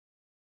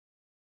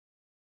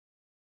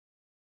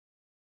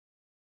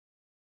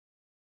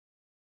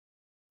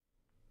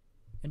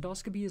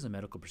Endoscopy is a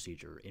medical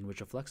procedure in which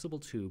a flexible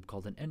tube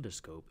called an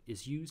endoscope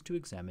is used to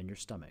examine your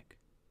stomach.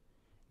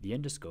 The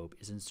endoscope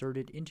is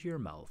inserted into your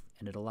mouth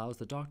and it allows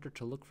the doctor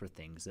to look for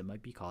things that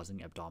might be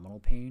causing abdominal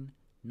pain,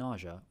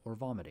 nausea, or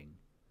vomiting.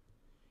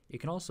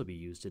 It can also be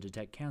used to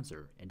detect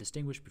cancer and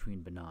distinguish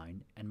between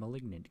benign and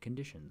malignant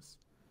conditions.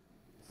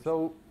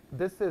 So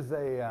this is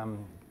a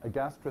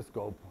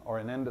gastroscope or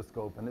an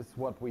endoscope, and this is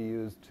what we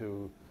use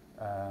to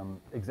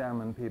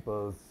examine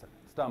people's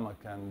stomach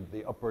and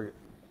the upper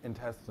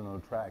intestinal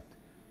tract.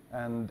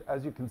 And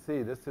as you can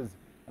see, this is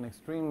an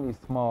extremely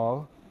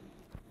small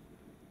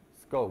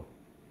scope.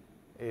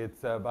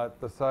 It's about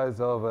the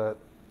size of a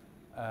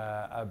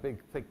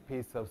big thick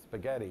piece of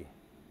spaghetti.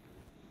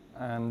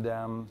 And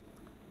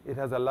it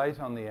has a light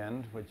on the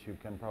end, which you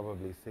can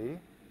probably see.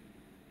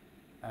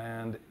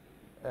 And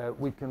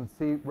we can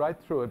see right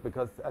through it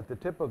because at the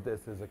tip of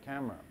this is a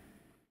camera.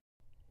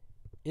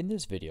 In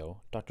this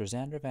video, Dr.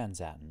 Xander Van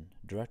Zaten,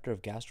 Director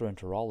of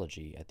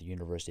Gastroenterology at the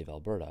University of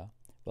Alberta,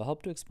 will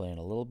help to explain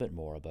a little bit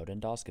more about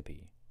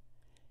endoscopy.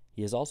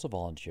 He has also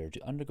volunteered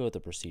to undergo the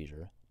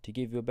procedure to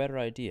give you a better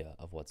idea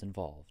of what's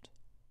involved.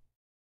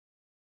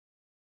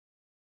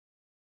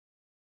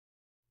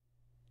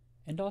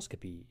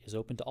 Endoscopy is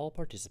open to all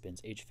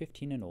participants aged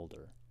 15 and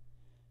older.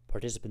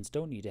 Participants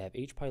don't need to have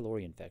H.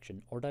 pylori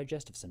infection or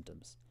digestive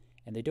symptoms,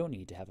 and they don't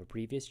need to have a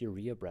previous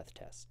urea breath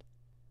test.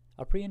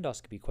 A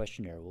pre-endoscopy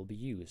questionnaire will be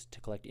used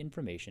to collect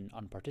information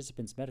on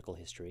participants' medical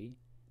history,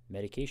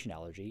 medication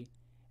allergy,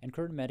 and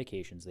current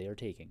medications they are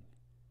taking.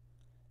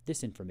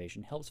 This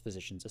information helps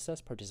physicians assess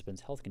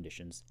participants' health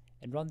conditions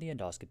and run the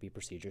endoscopy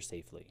procedure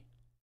safely.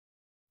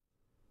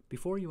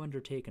 Before you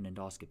undertake an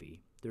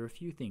endoscopy, there are a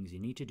few things you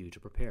need to do to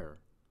prepare.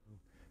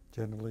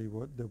 Generally,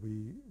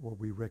 what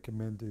we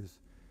recommend is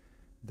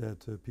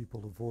that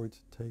people avoid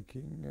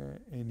taking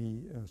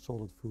any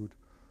solid food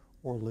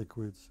or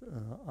liquids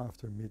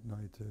after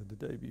midnight the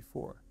day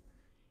before.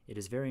 It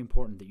is very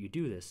important that you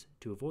do this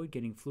to avoid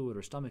getting fluid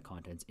or stomach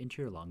contents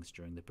into your lungs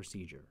during the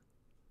procedure.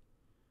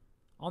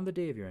 On the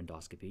day of your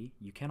endoscopy,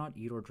 you cannot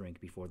eat or drink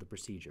before the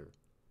procedure.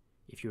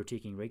 If you are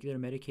taking regular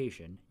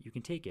medication, you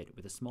can take it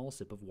with a small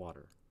sip of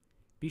water.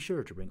 Be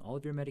sure to bring all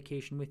of your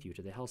medication with you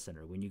to the health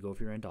center when you go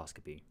for your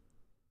endoscopy.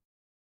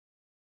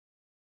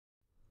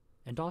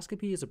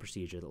 Endoscopy is a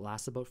procedure that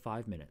lasts about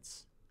 5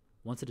 minutes.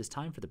 Once it is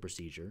time for the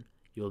procedure,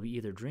 you will be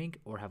either drink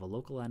or have a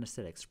local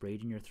anesthetic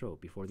sprayed in your throat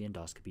before the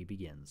endoscopy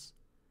begins.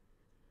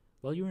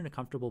 While you are in a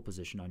comfortable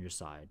position on your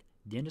side,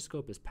 the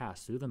endoscope is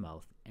passed through the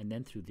mouth and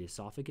then through the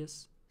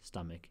esophagus,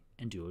 stomach,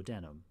 and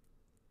duodenum.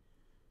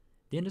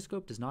 The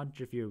endoscope does not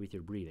interfere with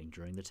your breathing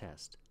during the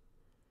test.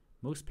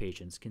 Most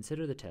patients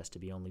consider the test to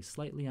be only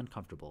slightly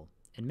uncomfortable,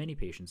 and many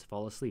patients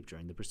fall asleep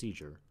during the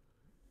procedure.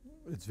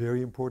 It's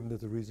very important that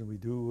the reason we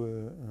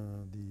do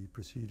the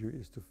procedure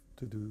is to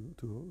do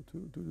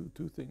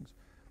two things.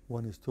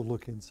 One is to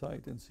look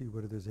inside and see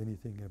whether there's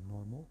anything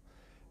abnormal,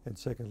 and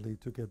secondly,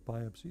 to get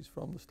biopsies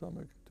from the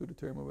stomach to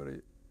determine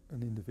whether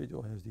an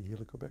individual has the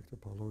Helicobacter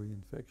pylori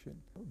infection.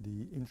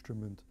 The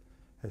instrument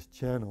has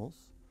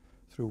channels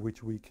through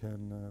which we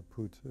can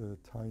put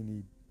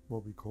tiny,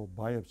 what we call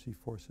biopsy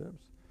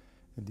forceps,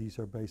 and these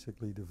are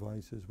basically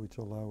devices which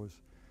allow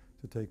us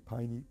to take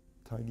tiny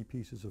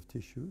pieces of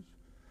tissues,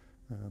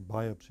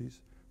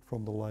 biopsies,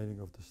 from the lining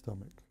of the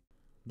stomach.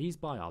 These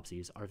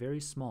biopsies are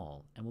very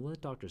small and will let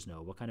doctors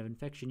know what kind of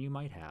infection you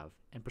might have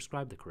and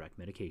prescribe the correct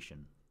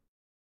medication.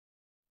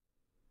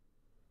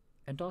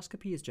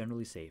 Endoscopy is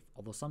generally safe,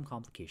 although some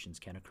complications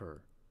can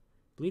occur.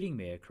 Bleeding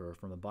may occur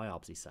from a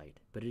biopsy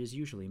site, but it is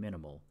usually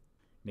minimal.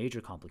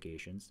 Major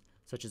complications,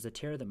 such as a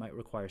tear that might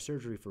require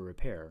surgery for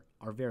repair,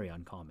 are very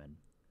uncommon.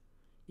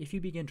 If you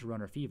begin to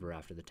run or fever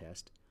after the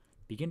test,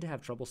 begin to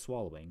have trouble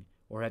swallowing,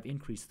 or have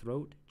increased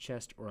throat,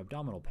 chest, or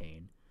abdominal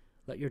pain,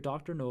 let your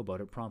doctor know about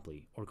it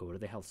promptly or go to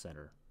the health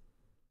center.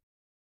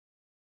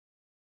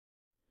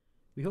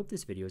 We hope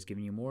this video has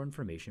given you more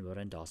information about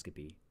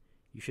endoscopy.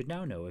 You should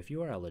now know if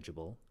you are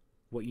eligible,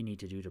 what you need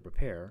to do to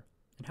prepare,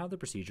 and how the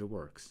procedure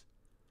works.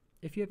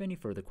 If you have any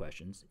further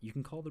questions, you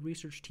can call the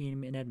research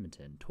team in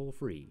Edmonton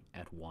toll-free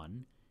at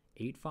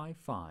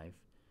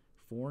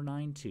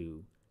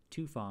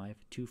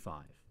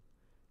 1-855-492-2525.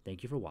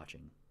 Thank you for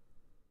watching.